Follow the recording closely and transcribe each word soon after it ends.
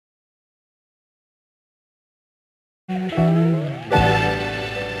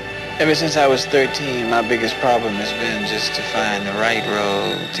Ever since I was 13, my biggest problem has been just to find the right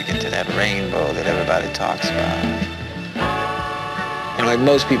road to get to that rainbow that everybody talks about. And like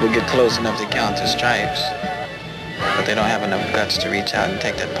most people get close enough to count the stripes, but they don't have enough guts to reach out and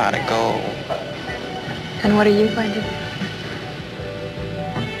take that pot of gold. And what are you going to do?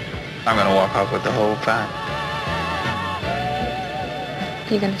 I'm gonna walk off with the whole pot.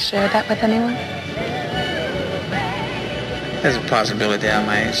 Are you going to share that with anyone? There's a possibility I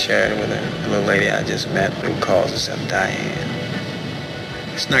might share it with a little lady I just met who calls herself Diane.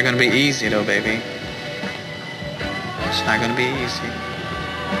 It's not gonna be easy though, baby. It's not gonna be easy.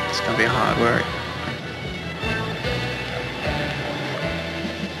 It's gonna be hard work.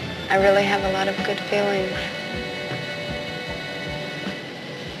 I really have a lot of good feelings.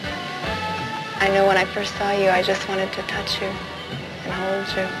 I know when I first saw you, I just wanted to touch you and hold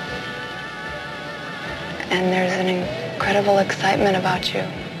you. And there's an incredible excitement about you.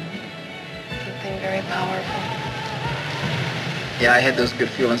 Something very powerful. Yeah, I had those good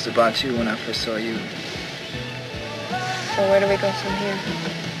feelings about you when I first saw you. So where do we go from here?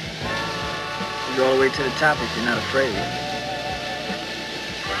 We go all the way to the top if you're not afraid.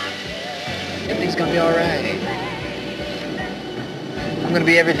 Everything's gonna be all right. I'm gonna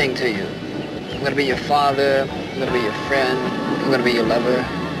be everything to you. I'm gonna be your father. I'm gonna be your friend. I'm gonna be your lover.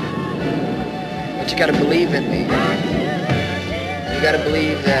 But you gotta believe in me. You gotta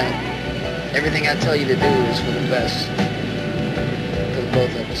believe that everything I tell you to do is for the best. For the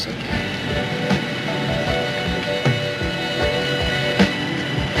both of us, okay?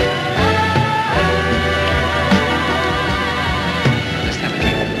 Let's have a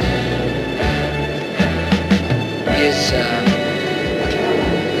drink. Here's a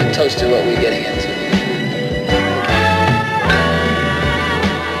toast to what we're getting into.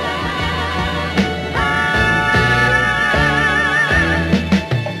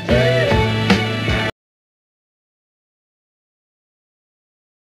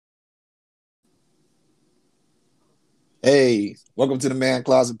 Hey, welcome to the Man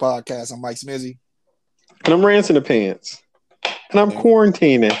Closet Podcast. I'm Mike Smizzy. And I'm Rancing the Pants. And I'm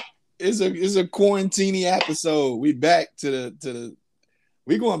quarantining. It's a quarantini episode. We back to the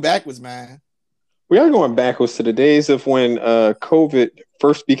we going backwards, man. We are going backwards to the days of when COVID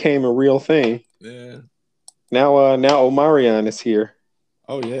first became a real thing. Yeah. Now Omarion is here.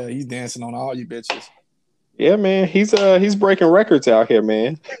 Oh yeah, he's dancing on all you bitches. Yeah, man. He's breaking records out here,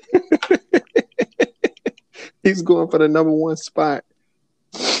 man. He's going for the number one spot.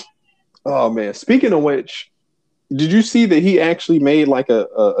 Oh man. Speaking of which, did you see that he actually made like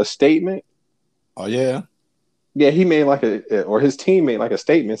a statement? Oh yeah. Yeah, he made like or his team made like a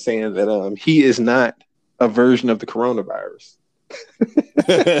statement saying that he is not a version of the coronavirus.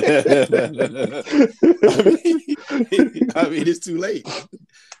 I mean, it's too late.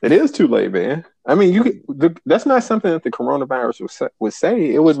 It is too late, man. I mean, that's not something that the coronavirus would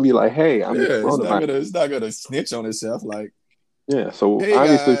say. It would be like, "Hey, I'm the coronavirus." It's not gonna snitch on itself. Like, yeah. So hey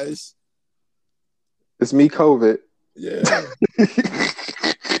obviously, guys, it's me, COVID. Yeah.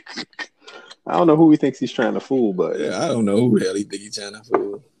 I don't know who he thinks he's trying to fool, but yeah, I don't know who the hell he think he's trying to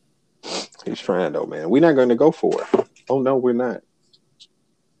fool. He's trying though, man. We're not going to go for it. Oh no, we're not.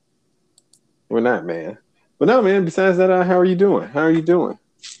 We're not, man. But no, man. Besides that, how are you doing? How are you doing?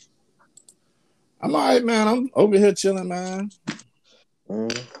 I'm all right, man. I'm over here chilling, man.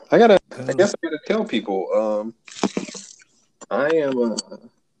 I guess I gotta tell people. I am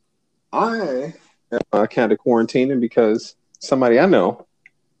kind of quarantining because somebody I know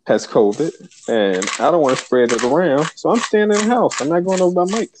has COVID, and I don't want to spread it around. So I'm staying in the house. I'm not going over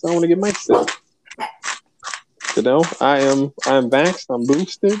by Mike because I don't want to get Mike sick. You know, I'm vaxxed. I'm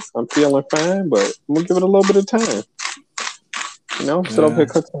boosted. I'm feeling fine, but I'm gonna give it a little bit of time. You know, sit up here,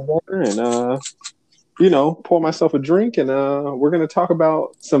 cook some water, and pour myself a drink, and we're going to talk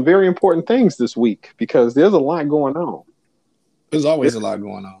about some very important things this week because there's a lot going on. There's always a lot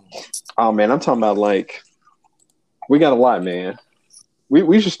going on. Oh, man, I'm talking about, like, we got a lot, man.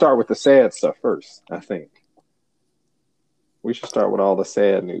 We should start with the sad stuff first, I think. We should start with all the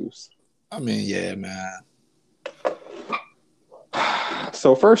sad news. I mean, yeah, man.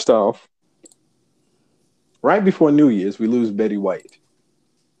 So, first off, right before New Year's, we lose Betty White.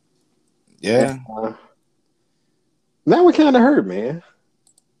 Yeah. That would kind of hurt, man.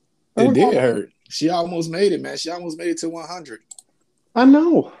 It did hurt. She almost made it, man. She almost made it to 100. I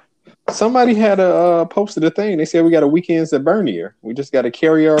know. Somebody had posted a thing. They said we got a Weekends at Bernie her. We just got to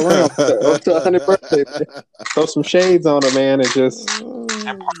carry her around up to 100th birthday. Man. Throw some shades on her, man, and just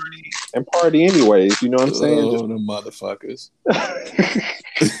and party anyways. You know what I'm saying? Oh, the motherfuckers.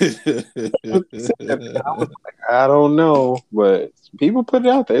 I don't know, but people put it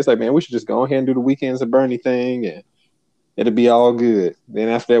out there. It's like, man, we should just go ahead and do the Weekends at Bernie thing, and it'll be all good. Then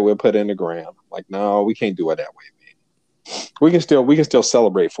after that, we'll put it in the ground. Like, no, we can't do it that way, man. We can still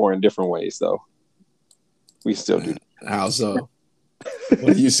celebrate for it in different ways, though. We still do that. How so?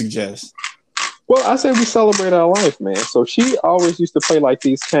 What do you suggest? Well, I say we celebrate our life, man. So she always used to play like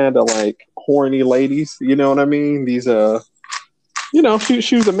these kind of like horny ladies. You know what I mean? These you know,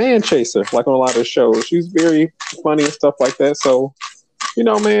 she was a man chaser, like on a lot of shows. She's very funny and stuff like that. So, you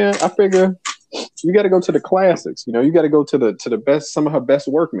know, man, I figure you got to go to the classics. You know, you got to go to the best, some of her best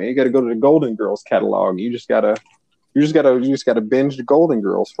work, man. You got to go to the Golden Girls catalog. You just gotta binge the Golden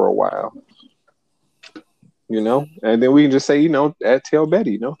Girls for a while. You know, and then we can just say, you know, tell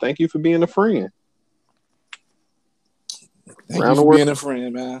Betty, you know, thank you for being a friend. Thank you for being a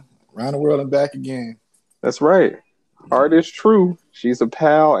friend, man. Around the world and back again. That's right. Heart is true. She's a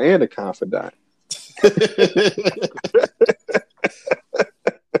pal and a confidant.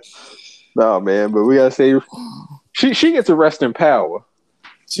 No, man, but we gotta say she gets arrested in power.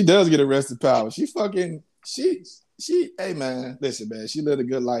 She does get arrested power. She hey man, listen, man, she lived a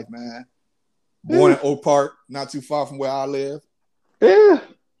good life, man. Born in Oak Park, not too far from where I live. Yeah.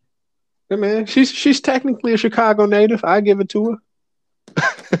 Hey, man, she's technically a Chicago native. I give it to her.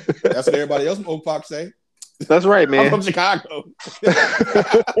 That's what everybody else from Oak Park say. That's right, man. I'm from Chicago.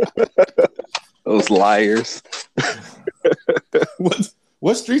 Those liars.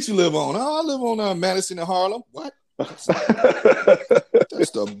 What street you live on? Oh, I live on Madison and Harlem. What? That's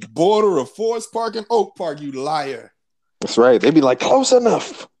the border of Forest Park and Oak Park, you liar. That's right. They be like, close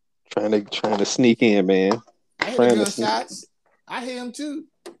enough. Trying to sneak in, man. I hear the gunshots. I hear them too.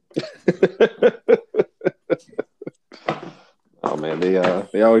 Oh man,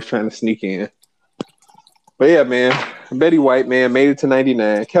 they always trying to sneak in. But yeah, man, Betty White, man, made it to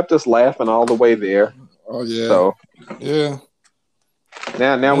 99, kept us laughing all the way there. Oh yeah. So yeah.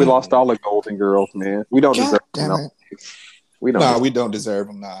 Now we lost all the Golden Girls, man. We don't deserve them. We don't. We don't deserve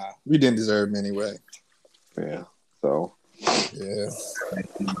them. Nah, we didn't deserve them anyway. Yeah. So. Yeah.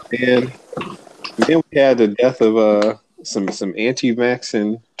 And then we had the death of some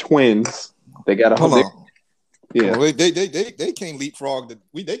anti-vaccine twins. They got a hold on. Yeah. Well, they can't leapfrog the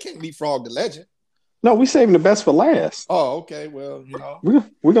legend. No, we saving the best for last. Oh, okay. Well, you know,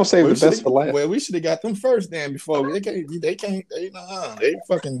 we're gonna save the best for last. Well, we should have got them first then before they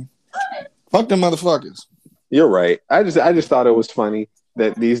fucking fuck them motherfuckers. You're right. I just thought it was funny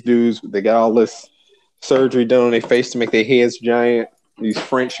that these dudes, they got all this surgery done on their face to make their heads giant. These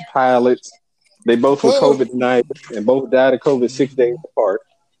French pilots, they both were COVID night and both died of COVID 6 days apart.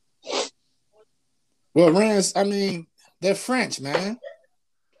 Well, Rance, I mean, they're French, man.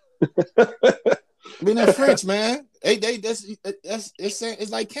 They're French, man.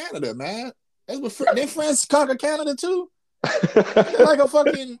 It's like Canada, man. That's what they France conquer Canada too. They're like a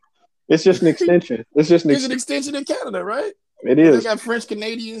fucking. It's just an extension. It's an extension in Canada, right? It is. They got French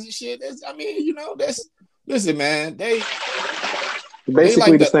Canadians and shit. Listen, man. They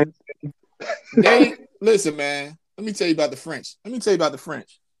basically the same. Listen, man. Let me tell you about the French.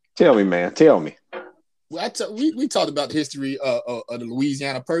 Tell me, man. Tell me. We talked about the history of the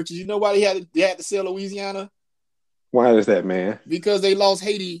Louisiana Purchase. You know why they had to sell Louisiana? Why is that, man? Because they lost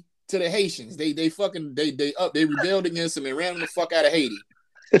Haiti to the Haitians. They rebelled against them and ran them the fuck out of Haiti.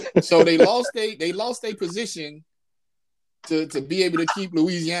 So they lost their position to be able to keep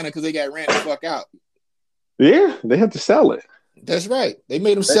Louisiana because they got ran the fuck out. Yeah, they had to sell it. That's right. They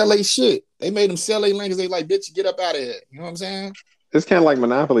made them sell their shit. They made them sell their land because they like, bitch, get up out of here. You know what I'm saying? It's kind of like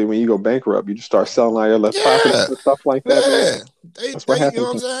Monopoly. When you go bankrupt, you just start selling all your left properties and stuff like that. Yeah. That's what happened. You know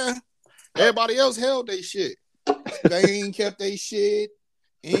what I'm saying? Everybody else held their shit. Spain kept their shit.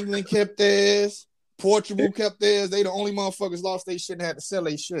 England kept theirs. Portugal kept theirs. They the only motherfuckers lost their shit and had to sell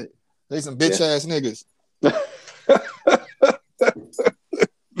their shit. They some bitch ass niggas.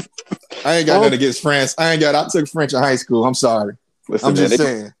 I ain't got nothing against France. I took French in high school. I'm sorry. Listen, I'm just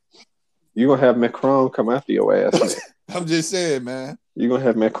saying. You gonna have Macron come after your ass, man. I'm just saying, man. You're gonna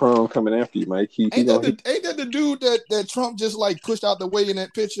have Macron coming after you, Mike. Ain't that the dude that Trump just like pushed out the way in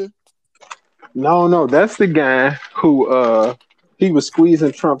that picture? No, that's the guy who he was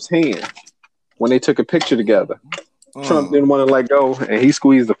squeezing Trump's hand when they took a picture together. Trump didn't want to let go, and he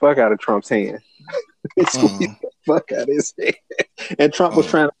squeezed the fuck out of Trump's hand. He squeezed the fuck out of his hand, and Trump was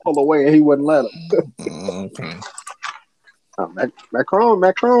trying to pull away, and he wouldn't let him. Okay.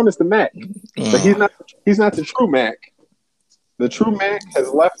 Macron is the Mac, but he's not the true Mac. The true Mac has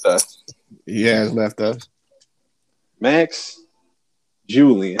left us. He has left us. Max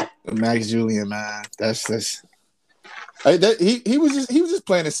Julian, man. That's He was just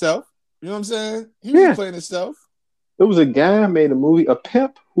playing himself. You know what I'm saying? He was Yeah. just playing himself. There was a guy who made a movie, a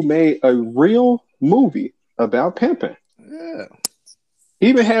pimp who made a real movie about pimping. Yeah. He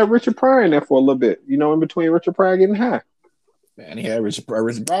even had Richard Pryor in there for a little bit. You know, in between Richard Pryor getting high. Man, he had Richard Pryor.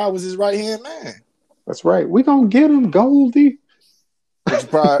 Richard Pryor was his right hand man. That's right. We gonna get him, Goldie.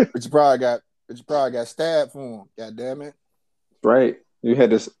 Richard Pryor got stabbed for him. God damn it. Right. You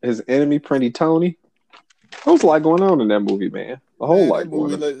had his enemy, Printy Tony. There was a lot going on in that movie, man. A whole lot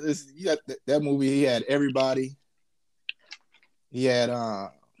going on. That movie, he had everybody. He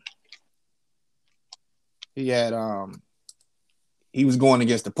was going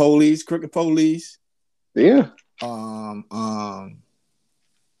against the police, crooked police. Yeah. He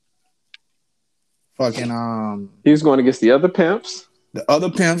was going against the other pimps. The other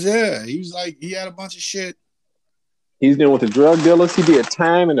pimps, yeah. He was like, he had a bunch of shit. He's dealing with the drug dealers. He did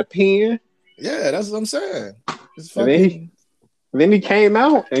time in the pen. Yeah, that's what I'm saying. And then he came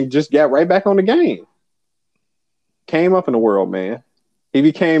out and just got right back on the game. Came up in the world, man. He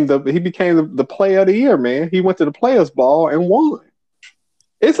became the player of the year, man. He went to the Players Ball and won.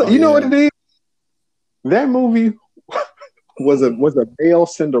 You know what it is? That movie was a male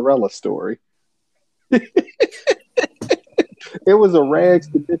Cinderella story. It was a rags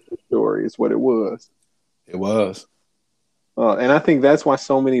to riches story, is what it was. It was. And I think that's why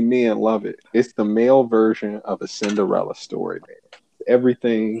so many men love it. It's the male version of a Cinderella story, man.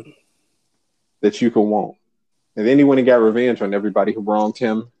 Everything that you could want. And then he went and got revenge on everybody who wronged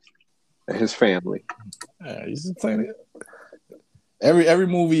him and his family. Yeah, he's just playing it. Every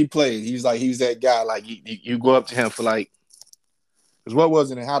movie he played, he was that guy. Like you go up to him for like, because what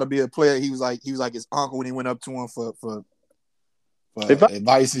was it? How to Be a Player? He was like his uncle when he went up to him for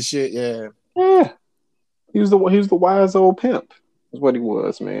advice and shit. Yeah. Yeah. He was the wise old pimp. Is what he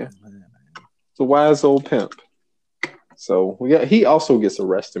was, man. It's a wise old pimp. So he also gets a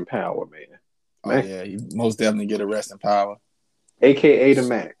rest in power, man. Oh yeah, he most definitely get a rest in power. AKA the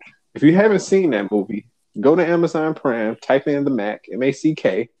Mac. If you haven't seen that movie, go to Amazon Prime, type in the Mac,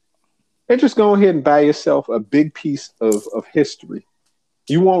 MACK, and just go ahead and buy yourself a big piece of history.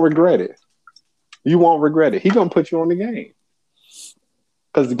 You won't regret it. You won't regret it. He's gonna put you on the game.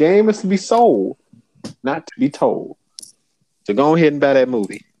 Because the game is to be sold, not to be told. So go ahead and buy that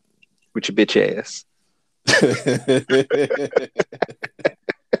movie with your bitch ass.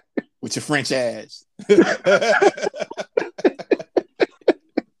 With your French ass.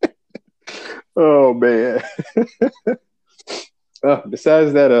 Oh man.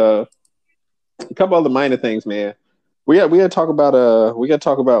 Besides that, a couple other minor things, man. We got to talk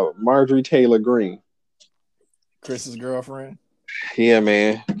about Marjorie Taylor Greene, Chris's girlfriend. Yeah,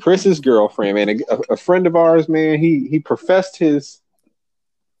 man. Chris's girlfriend, man. A friend of ours, man. He professed his.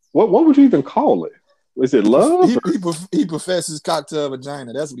 What would you even call it? Was it love? He professed his cock to a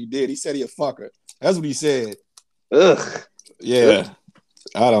vagina. That's what he did. He said he a fucker. That's what he said. Ugh. Yeah. Ugh.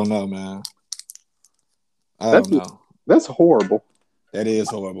 I don't know, man. I don't know. That's horrible. That is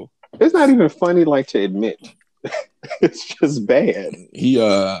horrible. It's not even funny, like, to admit. It's just bad. He's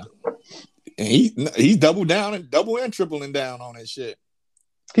double and tripling down on that shit.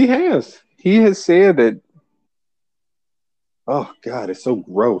 He has. He has said that. Oh God, it's so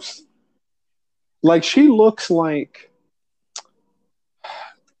gross. Like she looks like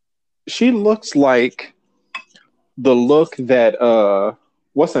the look that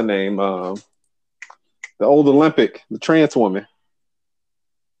what's her name? The old the trans woman.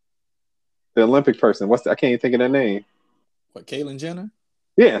 The Olympic person. I can't even think of that name. What, Caitlyn Jenner?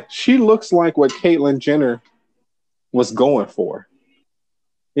 Yeah, she looks like what Caitlyn Jenner was going for.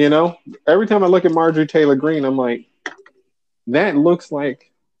 You know, every time I look at Marjorie Taylor Greene, I'm like, that looks like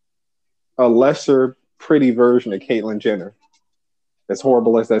a lesser pretty version of Caitlyn Jenner. As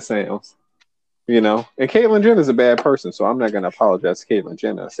horrible as that sounds. You know, and Caitlyn Jenner's a bad person, so I'm not going to apologize to Caitlyn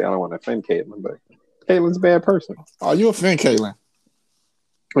Jenner. I say I don't want to offend Caitlyn, but Caitlyn's a bad person. Oh, you offend Caitlyn?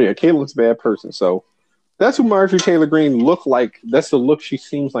 Oh, yeah, Caitlyn's a bad person, so that's who Marjorie Taylor Greene looked like. That's the look she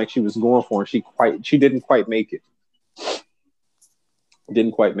seems like she was going for, and she didn't quite make it.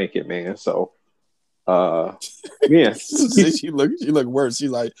 Didn't quite make it, man. So, yeah, she look worse. She's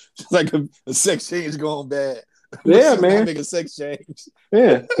like a sex change going bad. Yeah, man, make a sex change.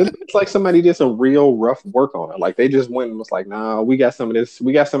 Yeah, it's like somebody did some real rough work on it. Like they just went and was like, "Nah, we got some of this.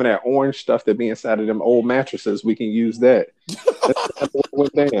 We got some of that orange stuff that be inside of them old mattresses. We can use that." That's what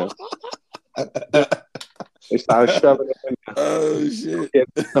went down. They started shoving it in there. Oh shit! Get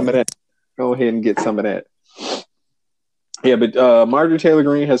some of that. Go ahead and get some of that. Yeah, but Marjorie Taylor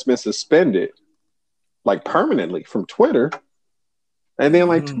Greene has been suspended, like permanently, from Twitter, and then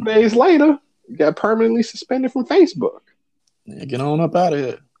like 2 days later, got permanently suspended from Facebook. Yeah, get on up out of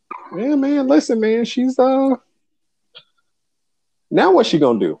here. Yeah, man. Listen, man. She's Now what's she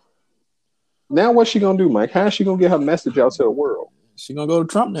gonna do? Now what's she gonna do, Mike? How's she gonna get her message out to the world? She gonna go to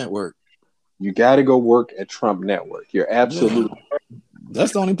Trump Network. You got to go work at Trump Network. You're absolutely. Yeah.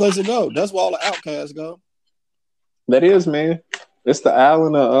 That's the only place to go. That's where all the outcasts go. That is, man. It's the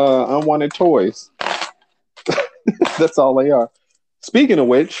island of unwanted toys. That's all they are. Speaking of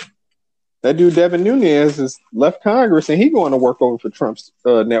which, that dude Devin Nunes has left Congress and he going to work over for Trump's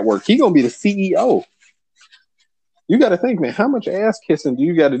network. He gonna be the CEO. You got to think, man. How much ass kissing do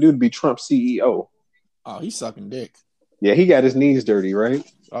you got to do to be Trump's CEO? Oh, he's sucking dick. Yeah, he got his knees dirty, right?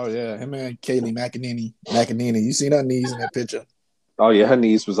 Oh yeah, him and Kaylee McEnany. You seen her knees in that picture? Oh yeah, her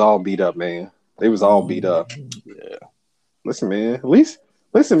knees was all beat up, man. They was all beat up. Yeah. Listen, man. At least,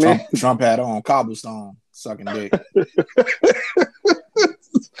 listen, man. Trump had on cobblestone sucking dick.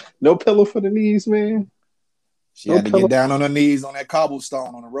 No pillow for the knees, man. She had to get down on her knees on that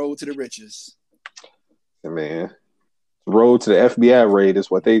cobblestone on the road to the riches. Yeah, man. The road to the FBI raid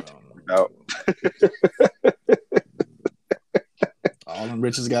is what they talking about. All them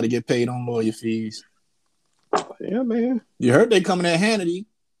riches got to get paid on lawyer fees. Yeah, man. You heard they coming at Hannity.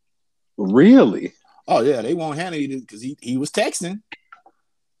 Really? Oh, yeah. They want Hannity because he was texting.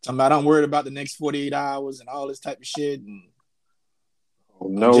 Talking about I'm worried about the next 48 hours and all this type of shit. And oh,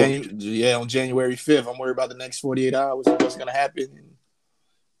 no. On January 5th, I'm worried about the next 48 hours and what's going to happen. And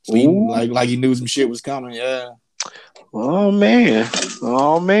tweeting like he knew some shit was coming. Yeah. Oh, man.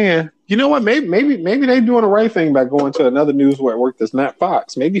 You know what? Maybe they're doing the right thing by going to another news network that's not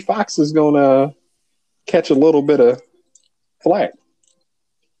Fox. Maybe Fox is going to catch a little bit of flack.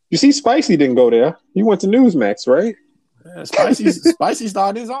 You see, Spicy didn't go there. He went to Newsmax, right? Yeah, Spicy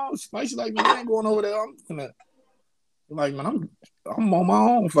started his own. Spicy like, man, I ain't going over there. I'm on my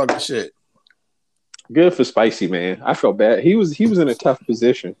own fucking shit. Good for Spicy, man. I felt bad. He was in a tough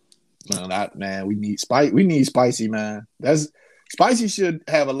position. Man, we need Spicy, man. Spicy should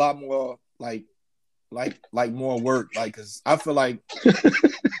have a lot more like more work, like, cause I feel like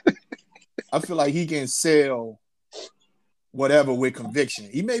he can sell whatever with conviction.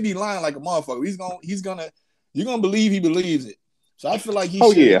 He may be lying like a motherfucker. You're gonna believe he believes it. So I feel like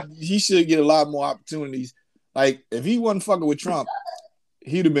he should get a lot more opportunities. Like if he wasn't fucking with Trump,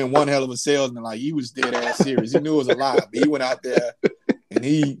 he'd have been one hell of a salesman. Like he was dead ass serious. He knew it was a lie, but he went out there and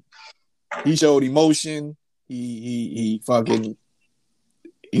he showed emotion. He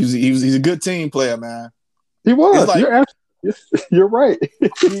was a good team player, man. He was. Like, you're right.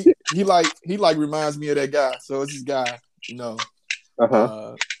 he reminds me of that guy. So it's this guy, you know.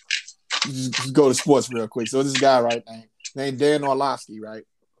 Just go to sports real quick. So it's this guy, right? Named Dan Orlovsky, right?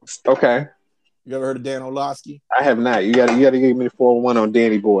 Okay. You ever heard of Dan Orlovsky? I have not. You gotta give me the 401 on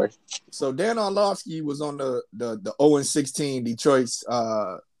Danny Boy. So Dan Orlovsky was on the 0-16 Detroit's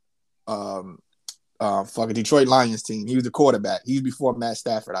Detroit Lions team. He was the quarterback. He was before Matt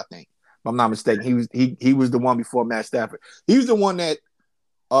Stafford, I think. If I'm not mistaken. He was the one before Matt Stafford. He was the one that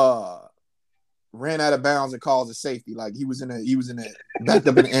ran out of bounds and caused a safety. Like he was in the backed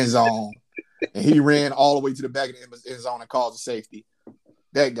up in the end zone, and he ran all the way to the back of the end zone and caused a safety.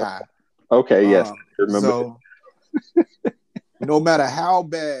 That guy. Okay, yes, I remember. So no matter how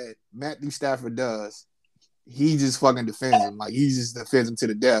bad Matthew Stafford does, he just fucking defends him. Like he just defends him to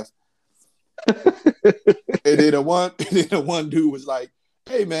the death. And then the one dude was like,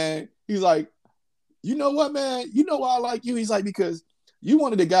 "Hey man," he's like, "You know what, man? You know why I like you?" He's like, "Because you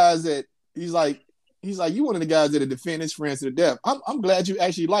one of the guys that." He's like, you one of the guys that defend his friends to the death. I'm glad you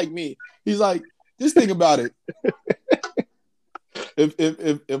actually like me. He's like, just think about it.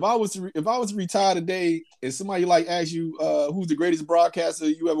 If I was to retire today and somebody like asked you who's the greatest broadcaster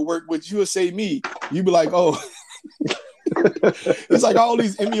you ever worked with, you would say me. You'd be like, oh. It's like all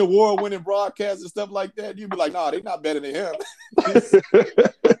these Emmy Award winning broadcasters and stuff like that. You'd be like, nah, they're not better than him.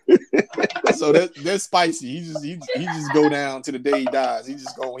 So that's Spicy. He just go down to the day he dies. He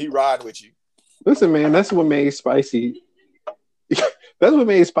ride with you. Listen, man, that's what made Spicy. That's what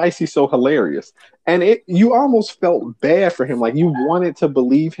made Spicy so hilarious. And you almost felt bad for him. Like you wanted to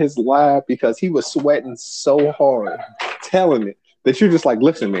believe his lie because he was sweating so hard telling it that you're just like,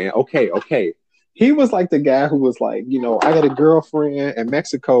 listen, man, okay. He was like the guy who was like, you know, I got a girlfriend in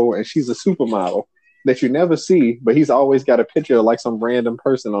Mexico and she's a supermodel that you never see, but he's always got a picture of like some random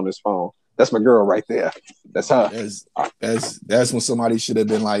person on his phone. That's my girl right there. That's her. That's when somebody should have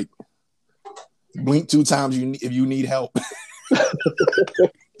been like, blink 2 times if you need help.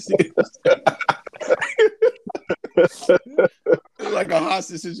 Like a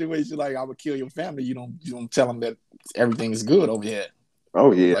hostage situation. Like I would kill your family. You don't tell them that everything is good over here.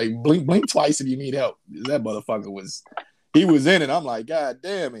 Oh yeah. Like blink twice if you need help. That motherfucker was. he was in it. I'm like, God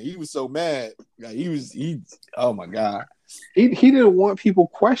damn it. He was so mad. Like, oh my God. He didn't want people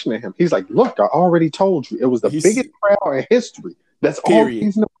questioning him. He's like, look, I already told you. It was the biggest crowd in history. That's all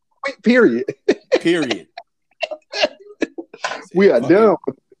he's no period. Period. We are done.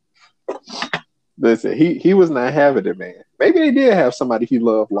 Listen, he was not having it, man. Maybe they did have somebody he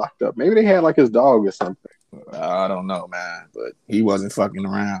loved locked up. Maybe they had like his dog or something. I don't know, man. But he wasn't fucking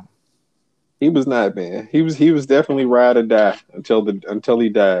around. He was not, man. He was definitely ride or die until he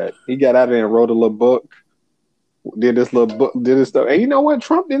died. He got out there and wrote a little book. Did this stuff. And you know what?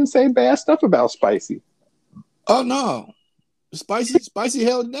 Trump didn't say bad stuff about Spicy. Oh no. Spicy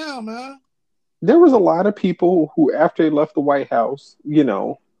held it down, man. There was a lot of people who, after they left the White House,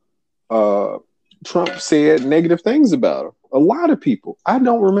 Trump said negative things about him. A lot of people. I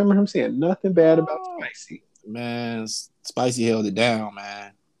don't remember him saying nothing bad about Spicy. Man, Spicy held it down,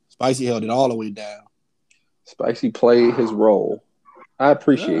 man. Spicy held it all the way down. Spicy played his role. I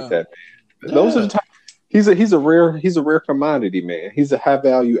appreciate that, man. Yeah. Those are the type. He's a rare commodity, man. He's a high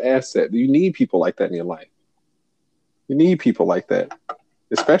value asset. You need people like that in your life. You need people like that,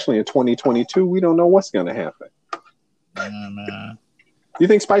 especially in 2022. We don't know what's going to happen. Yeah, man. You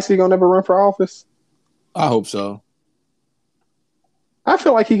think Spicy gonna never run for office? I hope so. I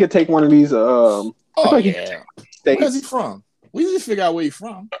feel like he could take one of these. Where's he from? We need to figure out where he's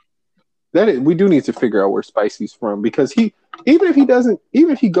from. We do need to figure out where Spicy's from, because even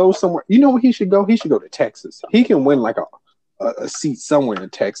if he goes somewhere, you know where he should go? He should go to Texas. He can win like a seat somewhere in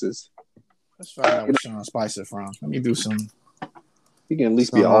Texas. Let's find out where Sean Spicer from. Let me do some. He can at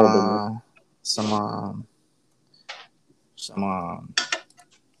least be Alabama. Some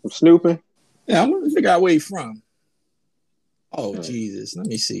snooping. Yeah, I'm gonna figure out where he's from. Oh Jesus, let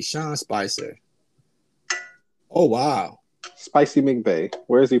me see. Sean Spicer. Oh wow. Spicy McVeigh.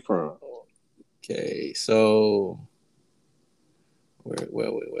 Where is he from? Okay, so where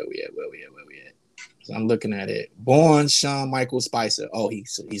we at? So I'm looking at it. Born Sean Michael Spicer. Oh,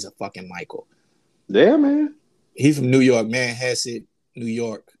 he's a fucking Michael. Yeah, man. He's from New York, Manhasset, New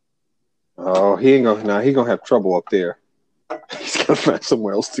York. Oh, he gonna have trouble up there. He's gonna find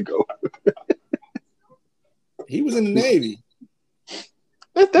somewhere else to go. He was in the Navy.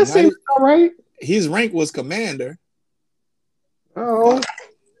 That seems all right. His rank was commander. Oh,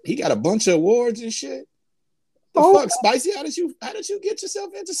 he got a bunch of awards and shit. Fuck, Spicy? How did you get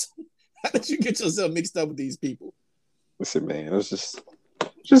yourself into? How did you get yourself mixed up with these people? Listen, man, it's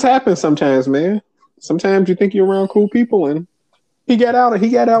just happens sometimes, man. Sometimes you think you're around cool people, and he got out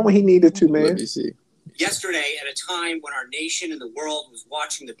when he needed to, man. Let me see. Yesterday, at a time when our nation and the world was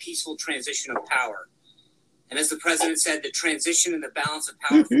watching the peaceful transition of power, and as the president said, the transition and the balance of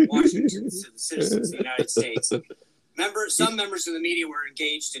power from Washington to the citizens of the United States, some members of the media were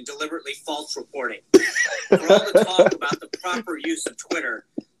engaged in deliberately false reporting. For all the talk about the proper use of Twitter,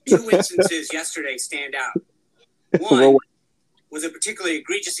 two instances yesterday stand out. One was a particularly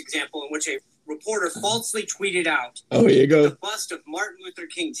egregious example in which a reporter falsely tweeted out here you go. The bust of Martin Luther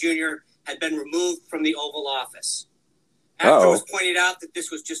King Jr. had been removed from the Oval Office. After it was pointed out that this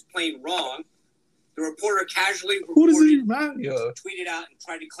was just plain wrong, the reporter casually who does he remind you of? Tweeted out and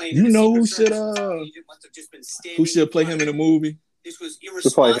tried to claim you know who should play him in a movie. This was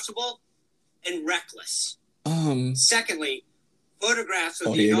irresponsible and reckless. Secondly, photographs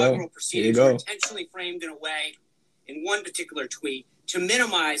of the inaugural proceedings were intentionally framed in a way, in one particular tweet, to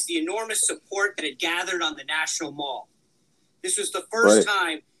minimize the enormous support that had gathered on the National Mall. This was the first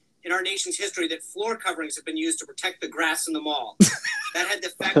time in our nation's history that floor coverings have been used to protect the grass in the mall. That had the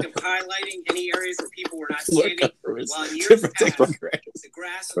effect of highlighting any areas where people were not standing, while in years past, the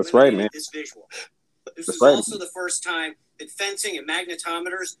grass eliminated this visual. This was also the first time that fencing and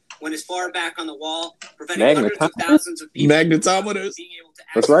magnetometers went as far back on the wall, preventing hundreds of thousands of people being able to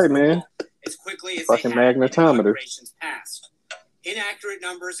access the wall as quickly as they had in inaugurations past. Inaccurate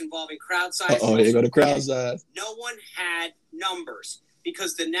numbers involving crowd size. There you go, the crowd size. No one had numbers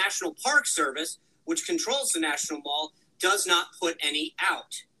because the National Park Service, which controls the National Mall, does not put any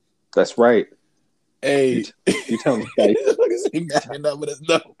out. That's right. Hey, you tell me, guys.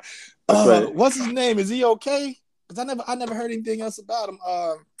 What's his name? Is he okay? Because I never heard anything else about him.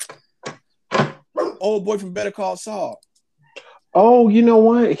 Old boy from Better Call Saul. Oh, you know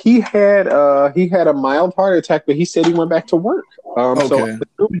what? He had a mild heart attack, but he said he went back to work. So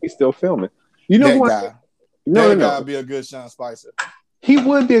he's still filming. You know who guy? That guy would be a good Sean Spicer. He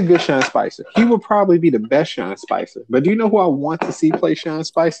would be a good Sean Spicer. He would probably be the best Sean Spicer. But do you know who I want to see play Sean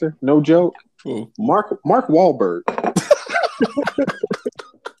Spicer? No joke. Who? Mark Wahlberg.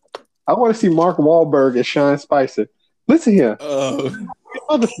 I want to see Mark Wahlberg as Sean Spicer. Listen here.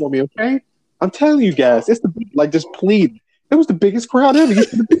 Mother for me, okay? I'm telling you guys, it's just plead. It was the biggest crowd ever. You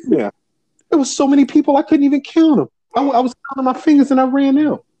should have been there. There was so many people I couldn't even count them. I was counting my fingers and I ran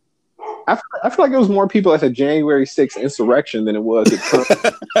out. I feel like it was more people at the January 6th insurrection than it was at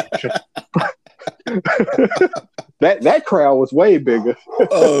Trump. that crowd was way bigger.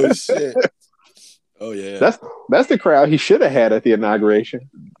 Oh shit. Oh yeah. That's the crowd he should have had at the inauguration.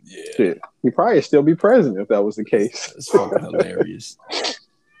 Yeah. Shit. He'd probably still be president if that was the case. That's fucking hilarious.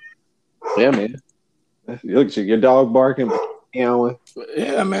 Yeah, man. Look at your dog barking, meowing.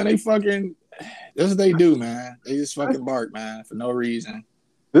 Yeah, man, they fucking that's what they do, man. They just fucking bark, man, for no reason.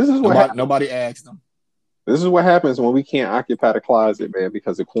 This is what nobody asked them. This is what happens when we can't occupy the closet, man,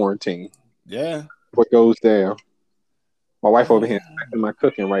 because of quarantine. Yeah. What goes down. My wife over here inspecting my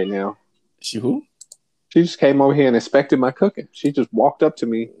cooking right now. She who? She just came over here and inspected my cooking. She just walked up to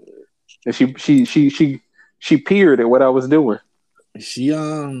me and she peered at what I was doing. She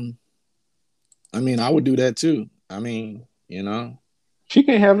I mean, I would do that too. I mean, you know. She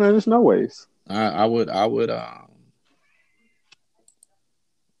can't have none of this no ways. I would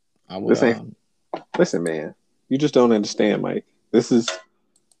Listen, man. You just don't understand, Mike. This is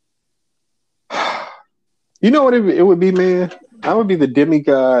you know what it would be, man? I would be the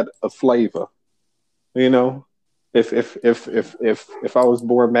demigod of flavor. You know? If I was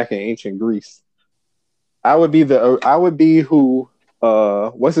born back in ancient Greece. I would be who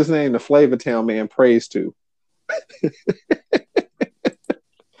what's his name? The Flavor Town man prays to.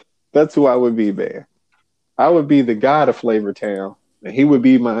 That's who I would be, man. I would be the god of Flavor Town, and he would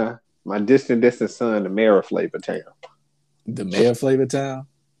be my distant son, the mayor of Flavor Town. The mayor of Flavor Town?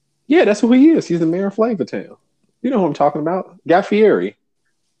 Yeah, that's who he is. He's the mayor of Flavor Town. You know who I'm talking about? Guy Fieri.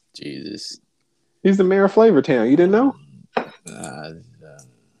 Jesus. He's the mayor of Flavor Town. You didn't know?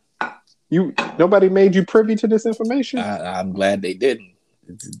 Nobody made you privy to this information? I'm glad they didn't.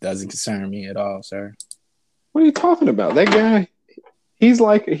 It doesn't concern me at all, sir. What are you talking about? That guy, he's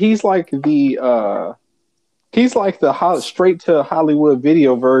like the straight to Hollywood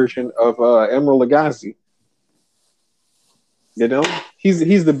video version of Emeril Lagasse. You know,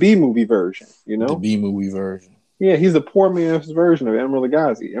 he's the B movie version. You know, the B movie version. Yeah, he's the poor man's version of Emeril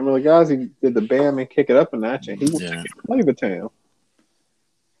Lagasse. Emeril Lagasse did the Bam and Kick It Up a notch, and he went to Flavor Town.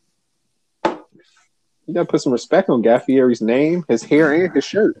 You gotta put some respect on Guy Fieri's name, his hair, and his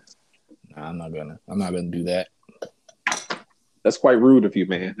shirt. Nah, I'm not gonna do that. That's quite rude of you,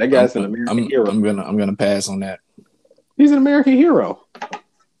 man. That guy's an American hero. I'm gonna pass on that. He's an American hero.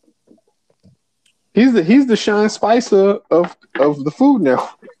 He's the Sean Spicer of the food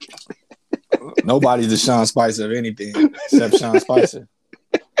now. Nobody's the Sean Spicer of anything except Sean Spicer.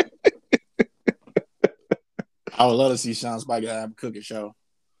 I would love to see Sean Spicer have a cooking show.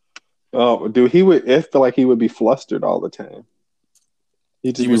 Oh, dude, I feel like he would be flustered all the time.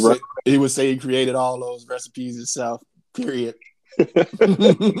 He would say he created all those recipes himself. Period.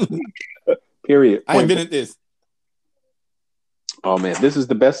 Period. I invented this. Oh man, this is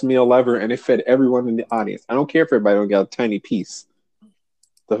the best meal ever, and it fed everyone in the audience. I don't care if everybody don't got a tiny piece.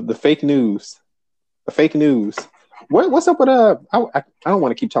 The fake news. The fake news. What's up with I don't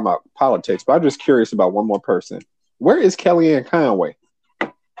want to keep talking about politics, but I'm just curious about one more person. Where is Kellyanne Conway?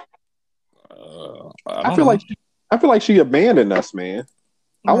 I feel like she abandoned us, man.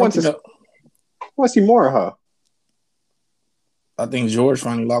 I want to see more of her. I think George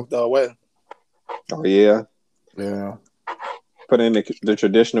finally locked her away. Oh yeah. Yeah. Put in the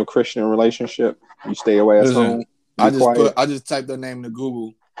traditional Christian relationship. You stay away at home. I just typed her name into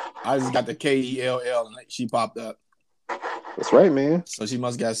Google. I just got the KELL and she popped up. That's right, man. So she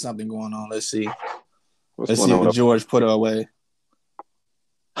must got something going on. Let's see. Let's see if George put her away.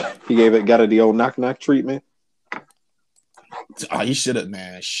 He got her the old knock treatment. Oh, he should have,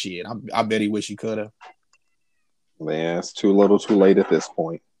 man. Shit. I bet he wish he could have. Man, it's too little too late at this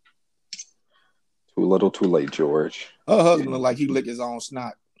point. Too little too late, George. Her husband look like he lick his own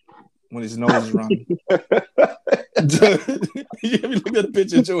snot when his nose is running. You ever look at the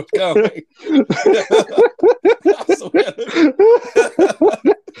picture of George Conway?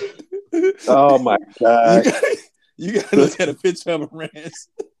 Oh my God. You gotta look at a picture of him, Rance.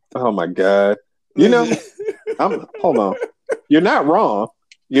 Oh my God. You know, hold on. You're not wrong.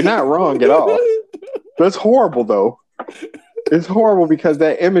 You're not wrong at all. That's horrible though. It's horrible because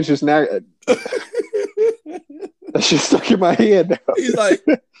that image is now that's just stuck in my head now. He's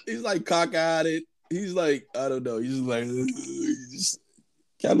like cockeyed. He's like, I don't know. He's just like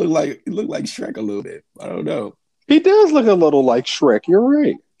kind of look like Shrek a little bit. I don't know. He does look a little like Shrek. You're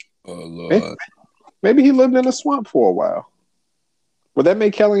right. Oh Lord. Maybe he lived in a swamp for a while. Would that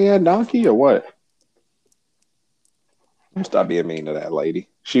make Kellyanne donkey or what? Stop being mean to that lady.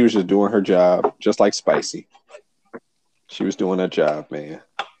 She was just doing her job, just like Spicy. She was doing her job, man.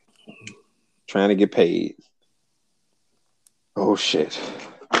 Trying to get paid. Oh, shit.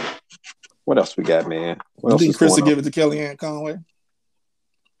 What else we got, man? What else think is Chris going will on? give it to Kellyanne Conway?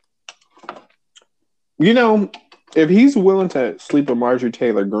 You know, if he's willing to sleep with Marjorie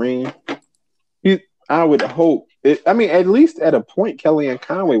Taylor Greene, I would hope. I mean, at least at a point, Kellyanne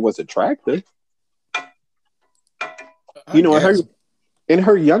Conway was attractive. You know, in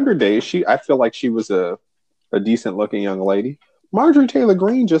her younger days, I feel like she was a decent looking young lady. Marjorie Taylor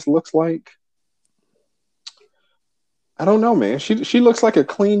Greene just looks like, I don't know, man. She looks like a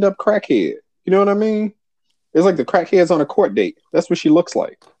cleaned up crackhead. You know what I mean? It's like the crackheads on a court date. That's what she looks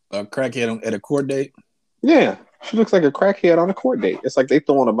like. A crackhead at a court date? Yeah, she looks like a crackhead on a court date. It's like they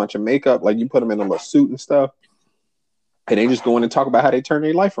throw on a bunch of makeup, like you put them in a little suit and stuff, and they just go in and talk about how they turn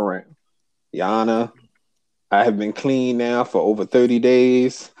their life around. Yana, I have been clean now for over 30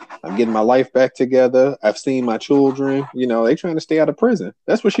 days. I'm getting my life back together. I've seen my children. You know, they trying to stay out of prison.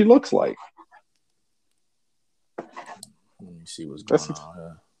 That's what she looks like. Let me see what's going on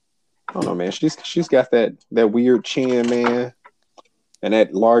here. I don't know, man. She's got that weird chin, man, and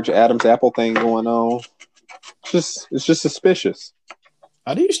that large Adam's apple thing going on. It's just suspicious.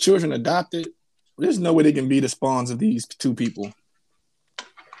 Are these children adopted? There's no way they can be the spawns of these two people.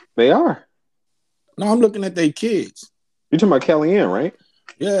 They are. No, I'm looking at their kids. You're talking about Kellyanne, right?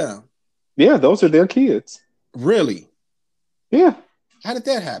 Yeah. Yeah, those are their kids. Really? Yeah. How did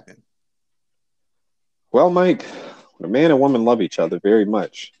that happen? Well, Mike, a man and woman love each other very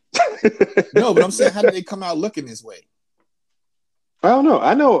much. No, but I'm saying, how did they come out looking this way? I don't know.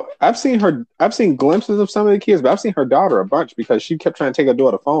 I know I've seen glimpses of some of the kids, but I've seen her daughter a bunch because she kept trying to take her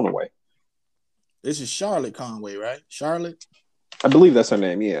daughter's phone away. This is Charlotte Conway, right? Charlotte? I believe that's her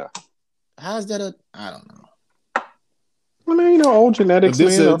name, yeah. How's that I don't know. I mean, you know, old genetics,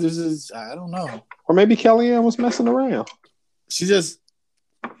 this man. is I don't know. Or maybe Kellyanne was messing around. She just,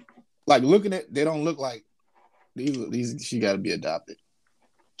 like, looking at, they don't look like these she got to be adopted.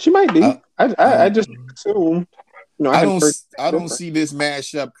 She might be. I just assume. You know, I don't see this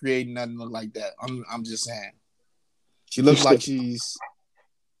mashup creating nothing like that. I'm just saying. She looks like she's,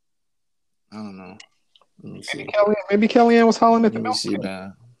 I don't know. Let me see. Maybe Kellyanne was hollering at the milk. See,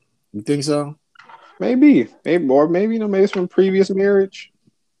 man. You think so? Maybe, or maybe, you know, maybe it's from previous marriage.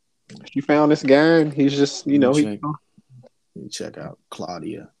 She found this guy, and he's just, you know, Let me check out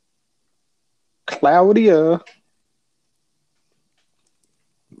Claudia. Claudia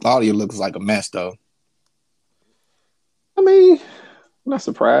looks like a mess, though. I mean, I'm not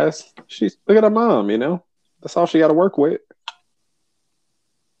surprised. Look at her mom, you know. That's all she got to work with.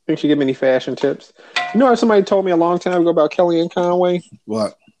 Think she give me any fashion tips? You know, somebody told me a long time ago about Kellyanne Conway.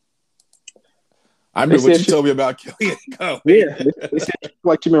 What? I remember what you told me about Kellyanne Conway. Yeah, they said she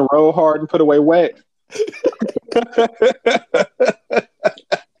like she been roll hard and put away wet.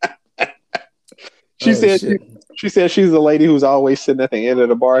 She said she's the lady who's always sitting at the end of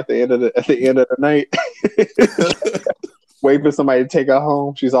the bar at the end of the night, waiting for somebody to take her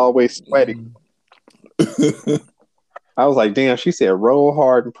home. She's always sweating. I was like, damn. She said roll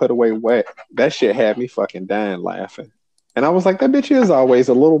hard and put away wet. That shit had me fucking dying laughing. And I was like, that bitch is always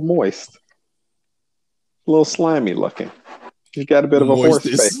a little moist. A little slimy looking. She's got a bit of a horse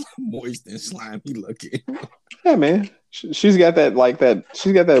face. Moist and slimy looking. Yeah, man. She's got that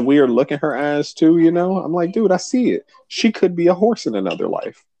she's got that weird look in her eyes too, you know? I'm like, dude, I see it. She could be a horse in another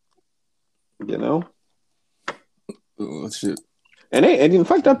life. You know? Oh, shit. And the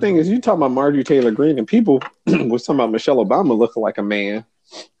fucked up thing is you talking about Marjorie Taylor Greene and people was talking about Michelle Obama looking like a man.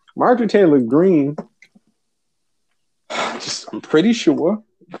 Marjorie Taylor Greene, I'm pretty sure,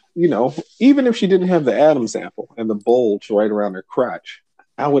 you know, even if she didn't have the Adam's apple and the bulge right around her crotch,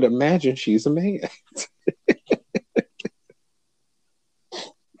 I would imagine she's a man.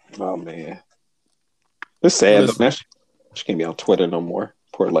 Oh, man. It's sad. She can't be on Twitter no more.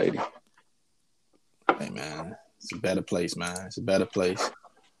 Poor lady. Hey, man. It's a better place, man. It's a better place.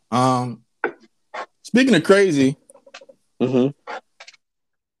 Speaking of crazy, Antonio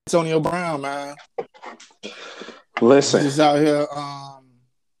Brown, man. Listen. He's out here.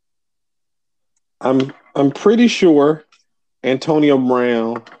 I'm pretty sure Antonio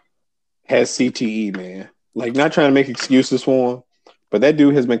Brown has CTE, man. Like, not trying to make excuses for him, but that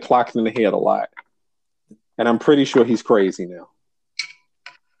dude has been clocked in the head a lot. And I'm pretty sure he's crazy now.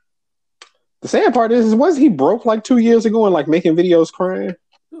 The sad part is wasn't he broke like 2 years ago and like making videos crying?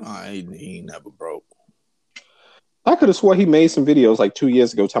 No, he never broke. I could have swore he made some videos like 2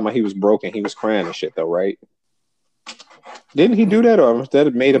 years ago talking about he was broke and he was crying and shit though, right? Didn't he do that, or was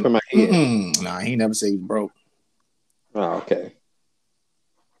that made up in my head? Nah, he never said he was broke. Oh, okay.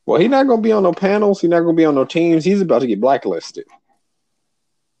 Well, he's not gonna be on no panels. He's not gonna be on no teams. He's about to get blacklisted.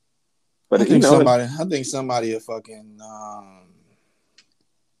 But I think somebody will fucking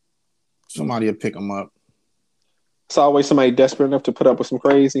somebody will pick him up. It's always somebody desperate enough to put up with some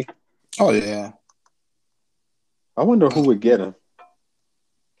crazy. Oh yeah. I wonder who would get him.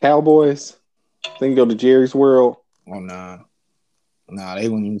 Cowboys. Then go to Jerry's World. Oh nah, they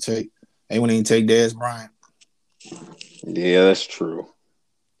wouldn't even take. They wouldn't even take Dez Bryant. Yeah, that's true.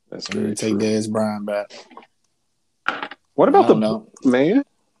 That's very take true. Dez Bryant back. What about the Bulls, man?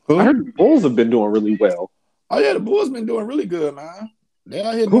 Who? I heard the Bulls have been doing really well. Oh yeah, the Bulls been doing really good, man. They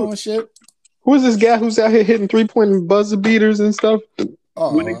out here doing shit. Who is this guy who's out here hitting 3-point buzzer beaters and stuff?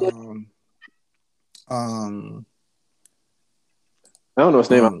 Oh, I don't know his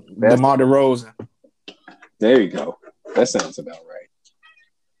name. DeMar DeRozan. There you go. That sounds about right.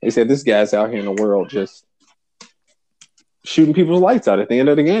 They said this guy's out here in the world just shooting people's lights out at the end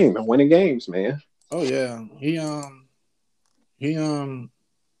of the game and winning games, man. Oh yeah, he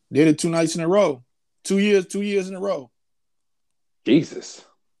did it 2 nights in a row. 2 years in a row. Jesus.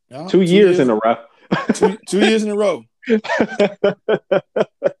 Yeah, 2 years in a row. 2 years in a row. He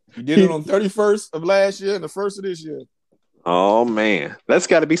did it on 31st of last year and the 1st of this year. Oh man, that's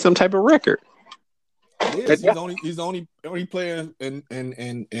got to be some type of record. He's the only player in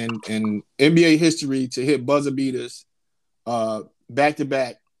NBA history to hit buzzer beaters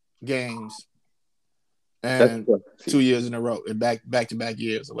back-to-back games and 2 years in a row, and back-to-back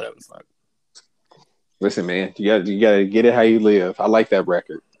years or whatever the fuck. Listen, man, you gotta get it how you live. I like that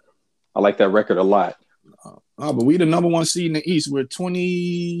record. I like that record a lot. But we the number 1 seed in the East. We're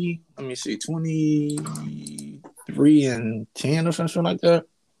 23-10 or something like that.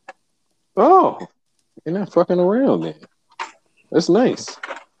 Oh, you're not fucking around, man. That's nice.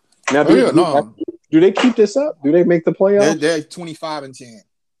 Now, do they keep this up? Do they make the playoffs? They're 25-10.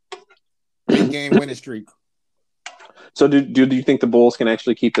 8-game winning streak. So do you think the Bulls can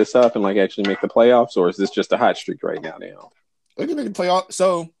actually keep this up and like actually make the playoffs, or is this just a hot streak right now? They can make the playoffs.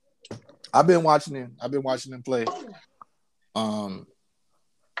 So I've been watching them play.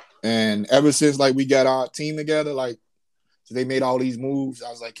 And ever since like we got our team together, like so they made all these moves, I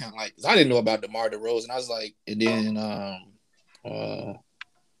was like kind of like, 'cause I didn't know about DeMar DeRozan. I was like, and then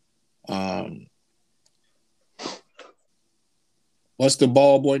what's the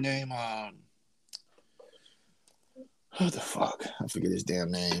ball boy name? What the fuck? I forget his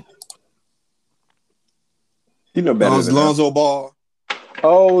damn name. You know better than Lonzo Ball.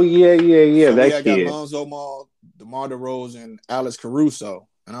 Oh yeah. So that kid. Got Lonzo Ball, DeMar DeRozan, Alex Caruso,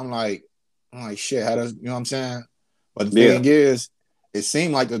 and I'm like, shit. How does you know what I'm saying? But the thing is, it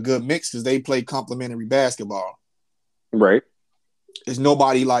seemed like a good mix because they play complementary basketball. Right. There's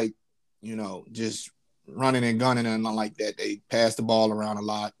nobody like just running and gunning and nothing like that. They pass the ball around a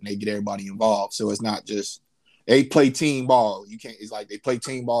lot and they get everybody involved. So it's not just they play team ball. You can't. It's like they play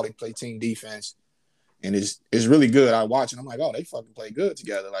team ball. They play team defense. And it's really good. I watch and I'm like, oh, they fucking play good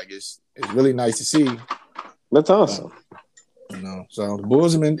together. Like it's really nice to see. That's awesome. So the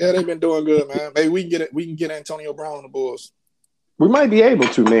Bulls have they've been doing good, man. Maybe we can get Antonio Brown on the Bulls. We might be able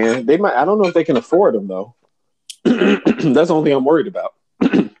to, man. They might. I don't know if they can afford him though. That's the only thing I'm worried about.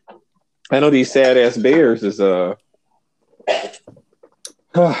 I know these sad ass Bears is Why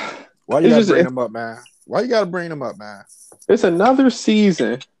you gotta bring them up, man? Why you gotta bring them up, man? It's another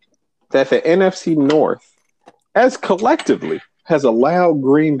season that the NFC North, as collectively, has allowed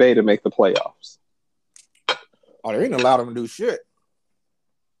Green Bay to make the playoffs. Oh, they ain't allowed them to do shit.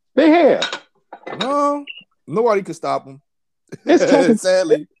 They have. No, nobody could stop them.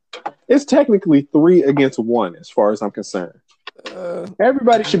 Sadly, it's technically 3-1 as far as I'm concerned.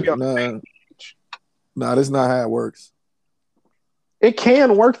 Everybody should be on the same page. No, that's not how it works. It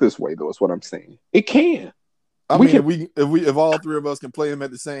can work this way, though. Is what I'm saying. It can. If all three of us can play them at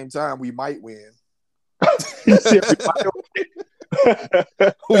the same time, we might win.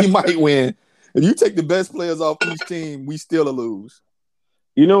 We might win. If you take the best players off each team, we still lose.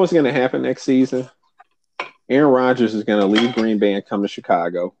 You know what's going to happen next season? Aaron Rodgers is going to leave Green Bay and come to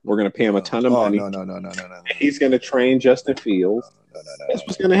Chicago. We're going to pay him a ton of money. No. He's going to train Justin Fields. That's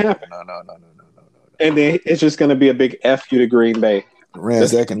what's going to happen. No. And then it's just going to be a big F you to Green Bay.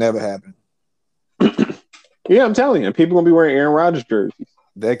 Rams, that can never happen. Yeah, I'm telling you. People going to be wearing Aaron Rodgers jerseys.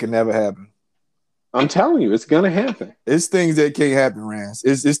 That can never happen. I'm telling you, it's going to happen. It's things that can't happen, Rams.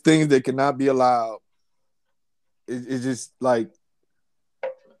 It's things that cannot be allowed. It's just like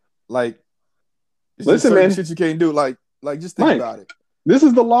listen, man. Shit you can't do. Like just think about it. This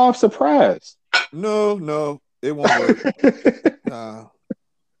is the law of surprise. No, it won't work. Nah.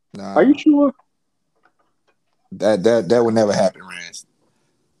 Are you sure? That would never happen, Rams.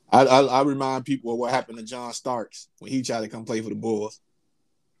 I remind people of what happened to John Starks when he tried to come play for the Bulls.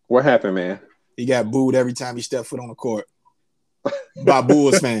 What happened, man? He got booed every time he stepped foot on the court by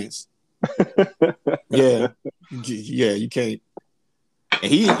Bulls fans. Yeah, you can't.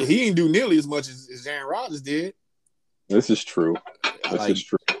 And he didn't do nearly as much as Aaron Rodgers did. This is true. Is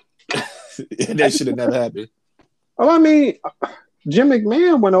true. That should have never happened. Well, I mean, Jim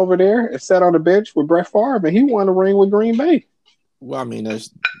McMahon went over there and sat on the bench with Brett Favre, and he won a ring with Green Bay. Well, I mean that's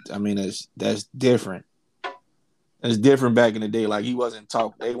different. That's different back in the day. Like he wasn't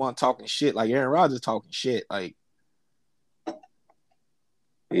talking. They weren't talking shit. Like Aaron Rodgers talking shit. Like,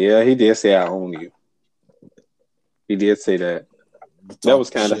 yeah, he did say I own you. He did say that. That was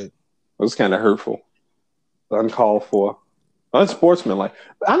kind of hurtful, uncalled for, unsportsmanlike.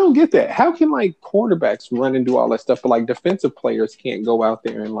 I don't get that. How can like quarterbacks run and do all that stuff, but like defensive players can't go out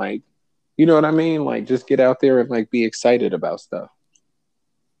there and like, you know what I mean? Like just get out there and like be excited about stuff.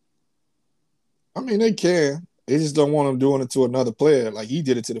 I mean, they can. They just don't want him doing it to another player. Like he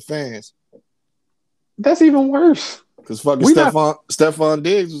did it to the fans. That's even worse. Because fucking Stephon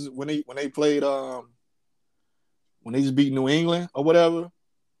Diggs was when they played when they just beat New England or whatever.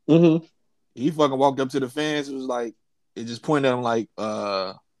 Mm-hmm. He fucking walked up to the fans. It was like it just pointed at him like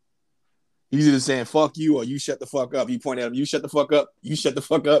he's either saying "fuck you" or "you shut the fuck up." He pointed at him, "You shut the fuck up. You shut the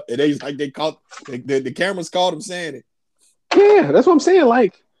fuck up." And they caught the cameras caught him saying it. Yeah, that's what I'm saying.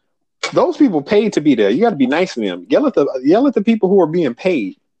 Like those people paid to be there. You got to be nice to them. Yell at the people who are being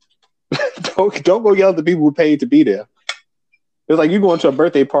paid. don't go yell at the people who paid to be there. It's like you going to a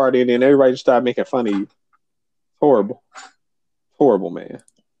birthday party and then everybody just start making fun of you. Horrible, man.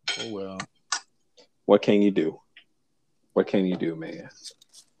 Oh well. What can you do? What can you do, man?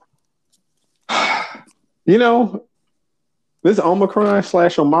 You know, this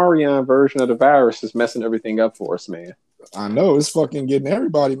Omicron/Omarion version of the virus is messing everything up for us, man. I know it's fucking getting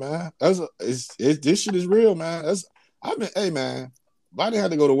everybody, man. This shit is real, man. Hey, man. If I didn't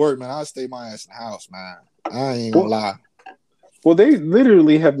have to go to work, man, I'd stay my ass in the house, man. I ain't gonna lie. Well, they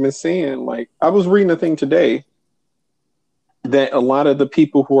literally have been saying, like, I was reading a thing today that a lot of the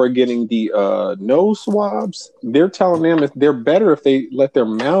people who are getting the nose swabs, they're telling them they're better if they let their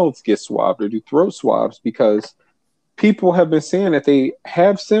mouths get swabbed or do throat swabs because people have been saying that they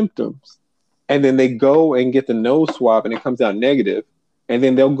have symptoms and then they go and get the nose swab and it comes out negative, and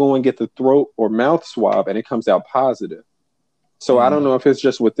then they'll go and get the throat or mouth swab and it comes out positive. So I don't know if it's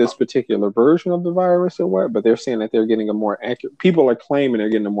just with this particular version of the virus or what, but they're saying that they're getting a more accurate. People are claiming they're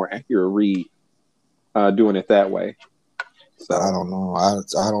getting a more accurate read doing it that way. So I don't know. I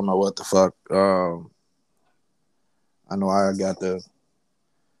don't know what the fuck. I know I got the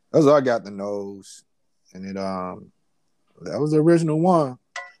nose, and it that was the original one.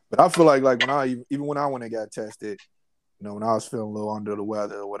 But I feel like when I went and got tested, you know, when I was feeling a little under the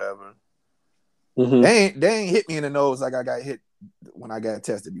weather or whatever, they ain't hit me in the nose like I got hit when I got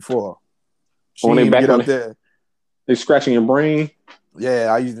tested before. When they back up there, they scratching your brain.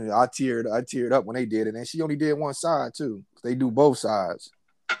 Yeah, I teared up when they did it, and she only did one side too. They do both sides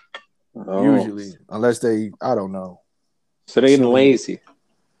usually, unless I don't know. So they ain't lazy.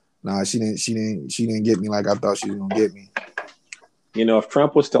 Nah, she didn't get me like I thought she was gonna get me. You know, if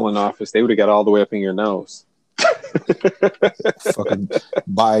Trump was still in office, they would have got all the way up in your nose. Fucking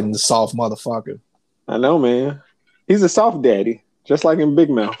Biden, soft motherfucker. I know, man. He's a soft daddy, just like in Big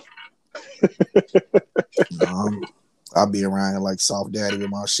Mouth. I'll be around here like soft daddy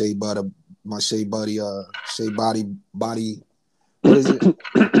with my shea body. What is it?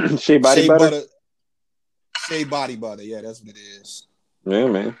 Shea body butter. Shea body butter. Yeah, that's what it is. Yeah,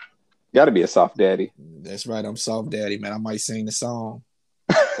 man. Got to be a soft daddy. That's right. I'm soft daddy, man. I might sing the song.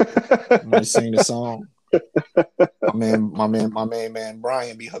 My man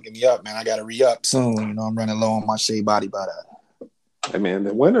Brian be hooking me up, man. I gotta re-up soon. You know, I'm running low on my shea body butter. Hey man,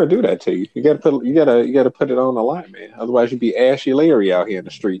 the winter do that to you. You gotta put it on a lot, man. Otherwise, you'd be Ashy Larry out here in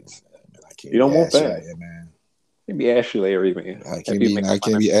the streets. You don't want that, here, man. You'd be Ashy Larry, man. I can't be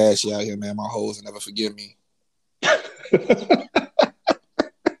ashy out here, man. My hoes will never forgive me.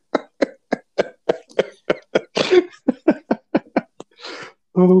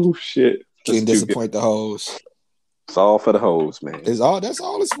 Oh shit! Can't disappoint the hoes. It's all for the hoes, man. That's all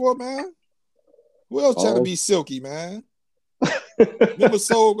it's for, man. Who else trying to be silky, man? Remember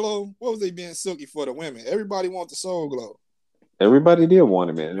Soul Glow? What was they being silky for the women? Everybody want the Soul Glow. Everybody did want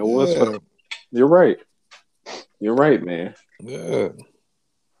it, man. It was. You're right. You're right, man. Yeah.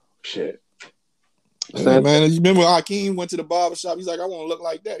 Shit. Yeah, man. You remember Hakeem went to the barber shop? He's like, I want to look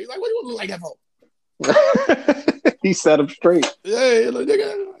like that. He's like, what do you want to look like that for? He set him straight. Yeah, look,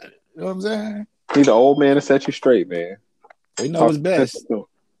 nigga. You know what I'm saying? He's the old man to set you straight, man. They know his best.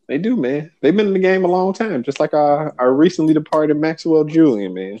 They do, man. They've been in the game a long time, just like our recently departed Maxwell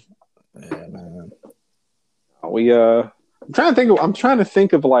Julian, man. Yeah, man. I'm trying to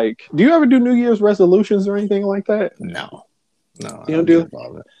think of like, do you ever do New Year's resolutions or anything like that? No, you don't do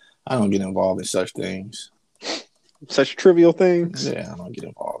I don't get involved in such things. Such trivial things. Yeah, I don't get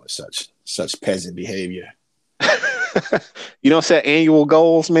involved in such peasant behavior. You don't set annual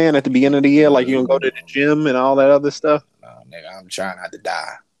goals, man, at the beginning of the year, like you don't go to the gym and all that other stuff. No, nigga, I'm trying not to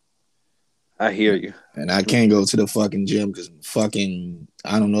die. I hear you. And I can't go to the fucking gym because fucking,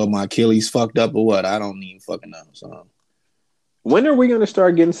 I don't know if my Achilles fucked up or what. I don't even fucking know. So, when are we going to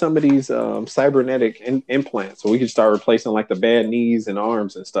start getting some of these cybernetic implants so we can start replacing like the bad knees and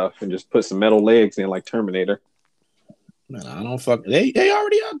arms and stuff and just put some metal legs in like Terminator? Man, I don't fuck. They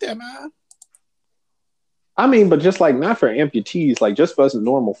already out there, man. I mean, but just like not for amputees, like just for us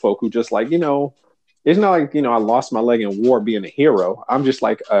normal folk who just like, it's not like, I lost my leg in war being a hero. I'm just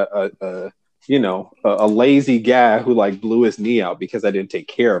like a lazy guy who like blew his knee out because I didn't take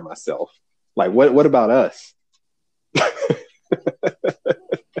care of myself. Like, what about us?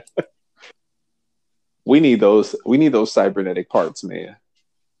 We need those cybernetic parts, man.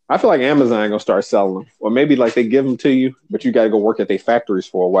 I feel like Amazon gonna start selling them, or maybe like they give them to you, but you got to go work at their factories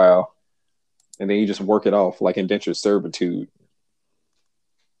for a while, and then you just work it off like indentured servitude.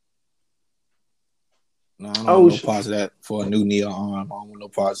 No, I don't want no parts of that for a new knee or arm. I don't want no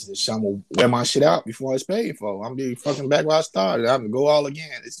parts of this. I'm gonna wear my shit out before it's paid for. I'm be fucking back where I started. I'm gonna go all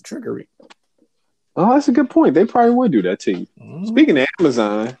again. It's trickery. Oh, that's a good point. They probably would do that to you. Mm-hmm. Speaking of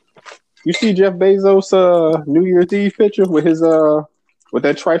Amazon, you see Jeff Bezos' New Year's Eve picture with his with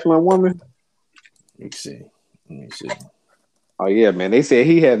that trifling woman? Let me see. Oh yeah, man. They said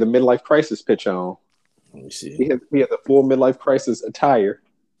he had the midlife crisis picture on. Let me see. He had the full midlife crisis attire.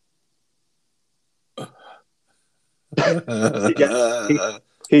 What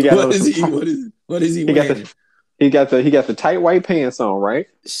is he wearing? He got the tight white pants on, right?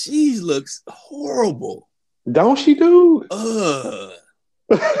 She looks horrible. Don't she, dude?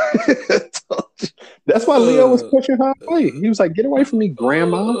 That's why Leo was pushing her away. He was like, "Get away from me,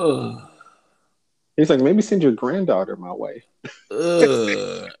 grandma." He's like, "Maybe send your granddaughter my way."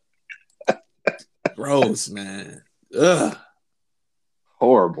 Gross, man.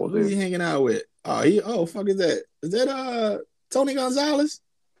 Horrible, dude. Who he hanging out with? Fuck is that? Is that Tony Gonzalez?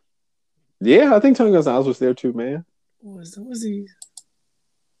 Yeah, I think Tony Gonzalez was there too, man. Was he?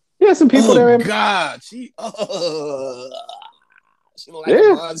 Yeah, some people there. Oh God, she look like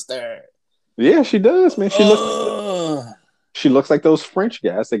a monster. Yeah, she does, man. She looks like those French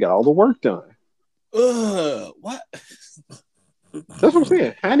guys. They got all the work done. What? That's what I'm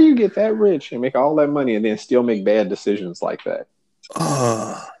saying. How do you get that rich and make all that money and then still make bad decisions like that?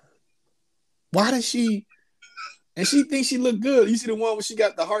 Why does she? And she thinks she look good. You see the one where she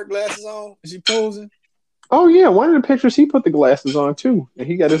got the heart glasses on and she posing? Oh yeah, one of the pictures he put the glasses on too, and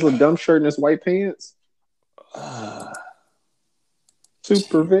he got his little dumb shirt and his white pants.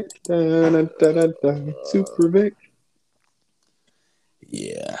 Super Vic, Super Vic.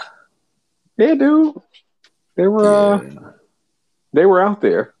 Yeah, dude. They were out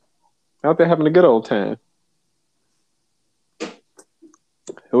there having a good old time. It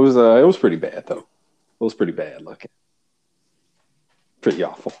was pretty bad though. It was pretty bad looking. Pretty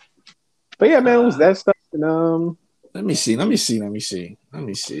awful. But yeah, man, it was that stuff. And, Let me see. Let me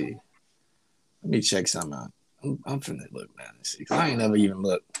check something out. I'm finna look, man. See, I ain't never even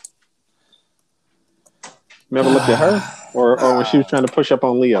looked. Never looked at her? Or when she was trying to push up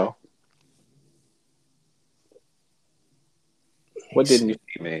on Leo? What didn't you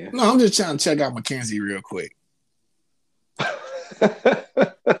see, man? No, I'm just trying to check out Mackenzie real quick.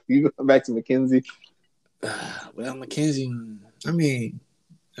 You go back to Mackenzie? Well, Mackenzie, I mean,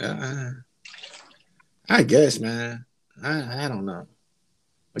 I guess, man. I don't know.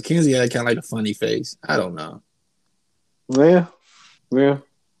 Mackenzie had kind of like a funny face. I don't know. Yeah.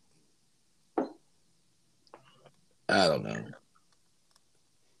 I don't know.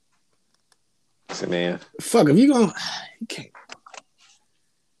 Listen, man. Fuck, if you gonna, you can't.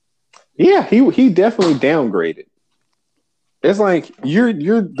 Yeah, he definitely downgraded. It's like you're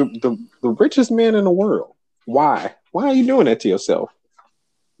the richest man in the world. Why? Why are you doing that to yourself?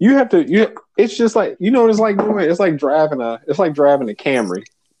 You have to. It's just like what it's like doing. It's like driving a Camry.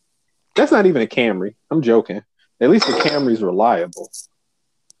 That's not even a Camry. I'm joking. At least the Camry's reliable.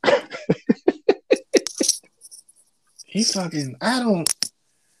 He fucking. I don't.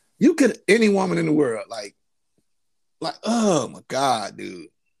 You could any woman in the world like. Oh my God, dude.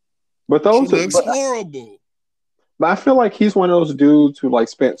 But those she looks horrible. But I feel like he's one of those dudes who like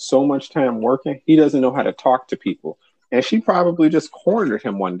spent so much time working, he doesn't know how to talk to people. and she probably just cornered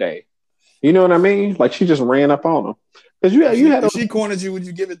him one day. You know what I mean? Like she just ran up on him. Because if she cornered you, would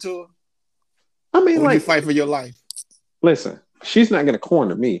you give it to her? I mean, or would you fight for your life? Listen, she's not gonna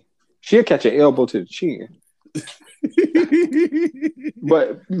corner me. She'll catch an elbow to the chin.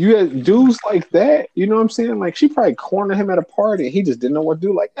 But you had dudes like that, you know what I'm saying? Like she probably cornered him at a party and he just didn't know what to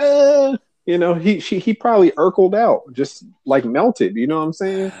do. Like, you know, he probably urkled out, just like melted. You know what I'm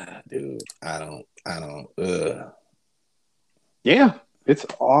saying? Dude, I don't. Yeah, it's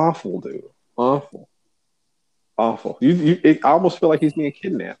awful, dude. Awful. I almost feel like he's being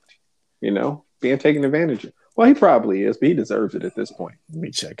kidnapped. You know, being taken advantage of. Well, he probably is, but he deserves it at this point. Let me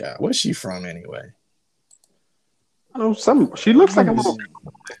check out. Where's she from anyway? Oh, she looks like a little.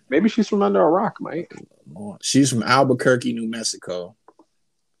 Maybe she's from under a rock, mate. She's from Albuquerque, New Mexico.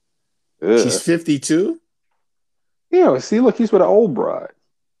 Ugh. She's 52. Yeah, see, look, he's with an old bride.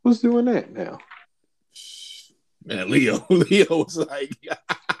 Who's doing that now? Man, Leo was like,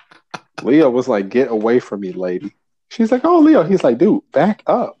 Leo was like, get away from me, lady. She's like, oh, Leo. He's like, dude, back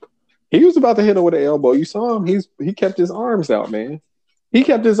up. He was about to hit her with an elbow. You saw him. He kept his arms out, man. He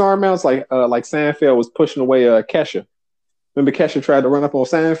kept his arm out like Seinfeld was pushing away Kesha. Remember Kesha tried to run up on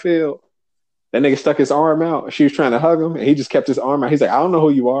Seinfeld? That nigga stuck his arm out. She was trying to hug him, and he just kept his arm out. He's like, I don't know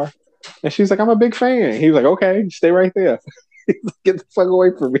who you are. And she's like, I'm a big fan. He was like, okay, stay right there. Get the fuck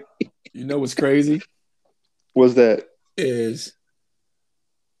away from me. You know what's crazy? What's that? Is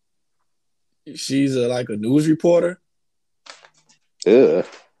she's like a news reporter. Ugh.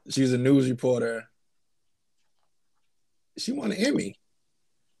 She's a news reporter. She won an Emmy.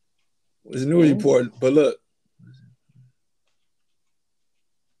 It was a news report, but look.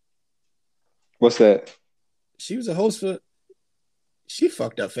 What's that? She was a host for. She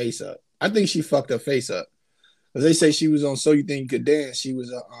fucked her face up. I think she fucked her face up. Because they say she was on So You Think You Could Dance. She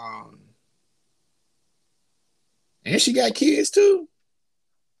was a and she got kids too.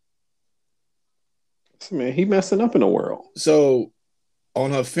 Man, he messing up in the world. So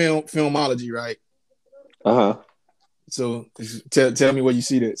on her filmology, right? Uh-huh. So tell me what you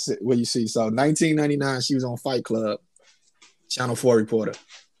see that what you see. So 1999, she was on Fight Club, Channel 4 reporter.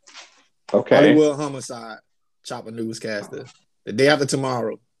 Okay. Hollywood Homicide, Chopper newscaster. The Day After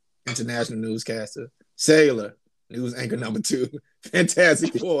Tomorrow, international newscaster. Sailor, news anchor number 2.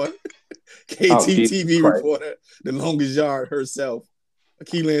 Fantastic Four, KTTV reporter. The Longest Yard herself.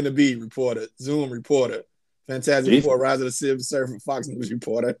 Akilah and the Bee reporter. Zoom reporter. Fantastic Four, Rise of the Silver Surfer, Fox News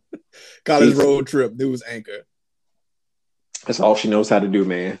reporter. College Road Trip, news anchor. That's all she knows how to do,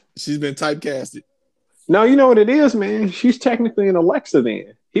 man. She's been typecasted. No, you know what it is, man? She's technically an Alexa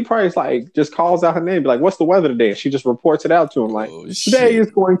then. He probably like just calls out her name, be like, what's the weather today? And she just reports it out to him like, today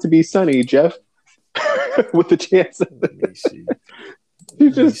is going to be sunny, Jeff. With the chance. Let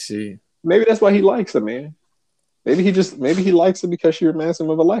me see. Maybe that's why he likes her, man. Maybe he likes her because she reminds him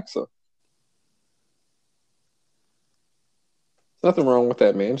of Alexa. Nothing wrong with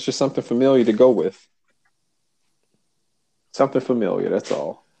that, man. It's just something familiar to go with. Something familiar, that's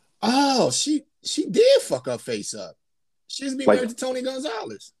all. Oh, she did fuck her face up. She's been married to Tony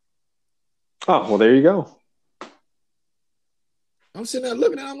Gonzalez. Oh, well, there you go. I'm sitting there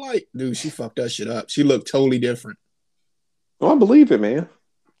looking at her, I'm like, dude, she fucked that shit up. She looked totally different. Well, I believe it, man.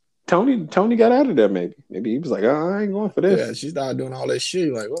 Tony got out of there, maybe. Maybe he was like, oh, I ain't going for this. Yeah, she started doing all that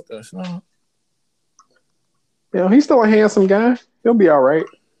shit. Like, what the fuck? You know, he's still a handsome guy. He'll be all right.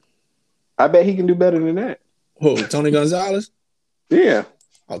 I bet he can do better than that. Who, Tony Gonzalez? Yeah.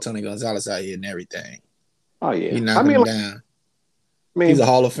 Oh, Tony Gonzalez out here and everything. Oh, yeah. He knocking him down. He's a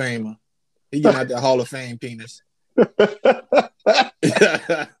Hall of Famer. He getting out that Hall of Fame penis. he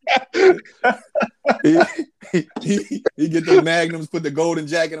get the magnums, put the golden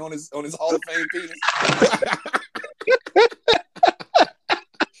jacket on his Hall of Fame penis.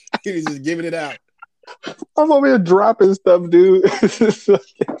 He's just giving it out. I'm over here dropping stuff, dude.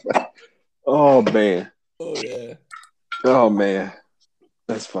 Oh man. Oh yeah. Oh man.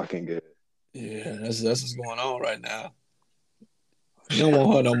 That's fucking good. Yeah, that's what's going on right now. He don't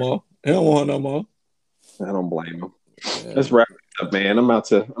want her no more. I don't blame him. Yeah. Let's wrap it up, man. I'm about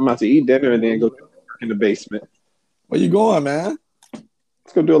to eat dinner and then go in the basement. Where you going, man?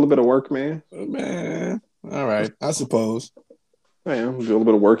 Let's go do a little bit of work, man. Oh, man. All right, I suppose. Man, do a little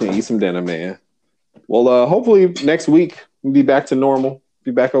bit of work and eat some dinner, man. Well, hopefully next week we'll be back to normal.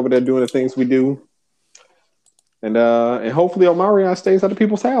 Be back over there doing the things we do. And hopefully Omarion stays at the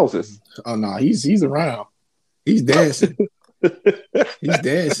people's houses. Oh no, he's around. He's dancing. He's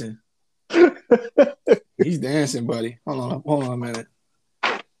dancing. He's dancing, buddy. Hold on a minute.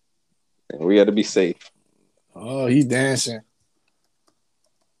 We got to be safe. Oh, he's dancing.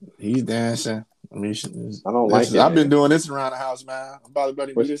 He's dancing. I mean, I don't like it. I've been doing this around the house, man. I'm about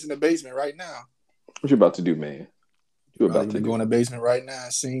to do this in the basement right now. What you about to do, man? You about to go in the basement right now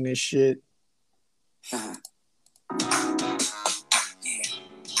and sing this shit.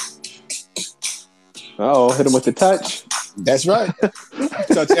 Oh, hit him with the touch. That's right.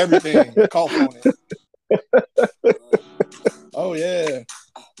 Touch everything. Cough on it. Oh yeah.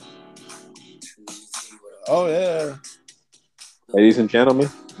 Oh yeah. Ladies and gentlemen,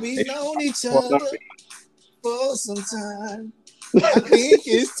 we've known each other for some time. I think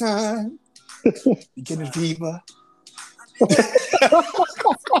it's time. You getting a fever?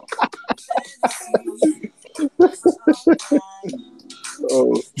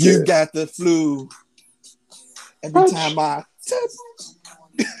 Oh, you got the flu. Every time I touch.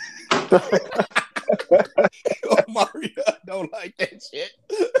 Oh, Mario don't like that shit.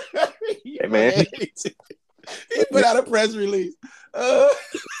 Hey, man. He put out a press release.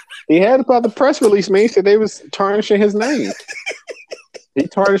 He had about the press release, man. He said they was tarnishing his name. He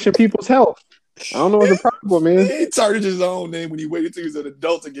tarnishing people's health. I don't know what the problem is. He tarnished his own name when he waited till he was an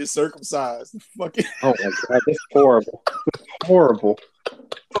adult to get circumcised. Fucking. Oh my god, that's horrible. That's horrible.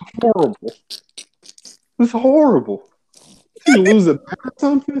 That's horrible. That's horrible. You lose a bet or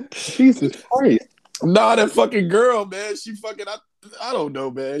something? Jesus Christ. Nah, that fucking girl, man. She fucking, I don't know,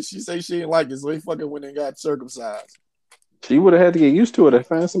 man. She say she didn't like it, so he fucking went and got circumcised. She would have had to get used to it and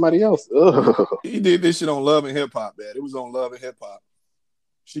find somebody else. Ugh. He did this shit on Love and Hip Hop, man. It was on Love and Hip Hop.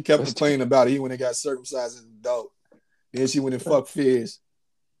 She kept complaining about it. He went and got circumcised as an adult. Then she went and fucked Fizz.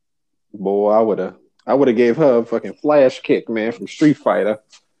 Boy, I would have gave her a fucking flash kick, man, from Street Fighter.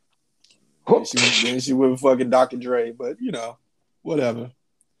 Then she went with fucking Dr. Dre, but you know, whatever.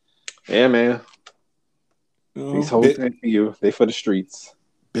 Yeah, man. These whole things for you. They for the streets.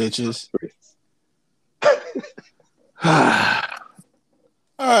 Bitches. All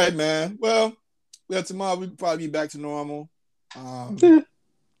right, man. Well, tomorrow we'll probably be back to normal.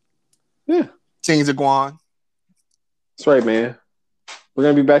 Yeah. Things are going. That's right, man. We're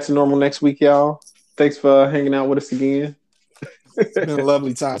going to be back to normal next week, y'all. Thanks for hanging out with us again. It's been a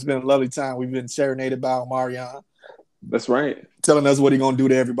lovely time. We've been serenaded by Omarion. That's right. Telling us what he's going to do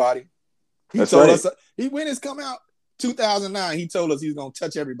to everybody. He told us, when it's come out, 2009, he told us he's going to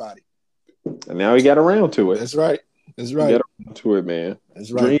touch everybody. And now he got around to it. That's right. He got around to it, man.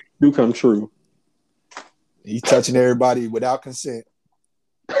 That's right. Dreams do come true. He's touching everybody without consent.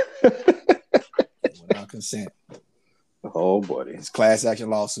 Without consent. Oh, buddy. His class action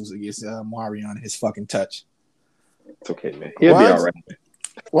lawsuits against Marion and his fucking touch. It's okay, man. He'll be all right.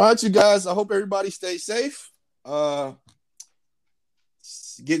 Why don't you guys, I hope everybody stays safe.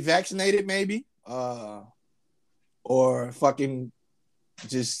 Get vaccinated maybe. Or fucking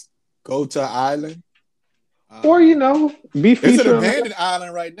just go to an island. Or, be featured. It's an abandoned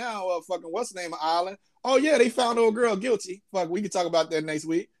island right now. Fucking what's the name of island? Oh, yeah, they found old girl guilty. Fuck, we can talk about that next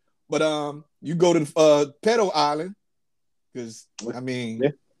week. But you go to the Pedo Island because, you're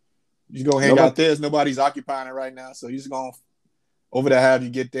going to hang out there. There's nobody's occupying it right now. So you're just going over there, have you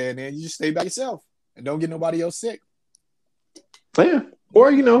get there, and then you just stay by yourself and don't get nobody else sick. Yeah.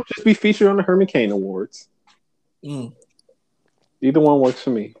 Or, just be featured on the Herman Cain Awards. Either one works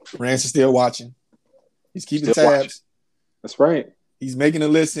for me. Rance is still watching. He's keeping tabs. Watching. That's right. He's making a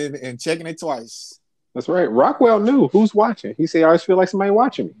listen and checking it twice. That's right. Rockwell knew who's watching. He said, I always feel like somebody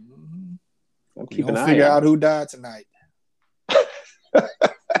watching me. I'm keeping an eye on. Figure out who died tonight.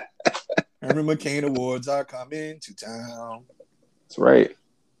 Herman McCain Awards are coming to town. That's right.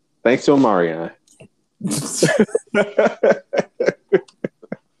 Thanks to Omarion.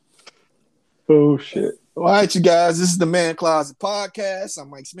 Oh, shit. All right, you guys. This is the Man Closet Podcast. I'm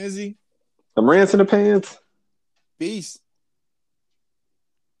Mike Smizzy. I'm Rance in the Pants. Peace.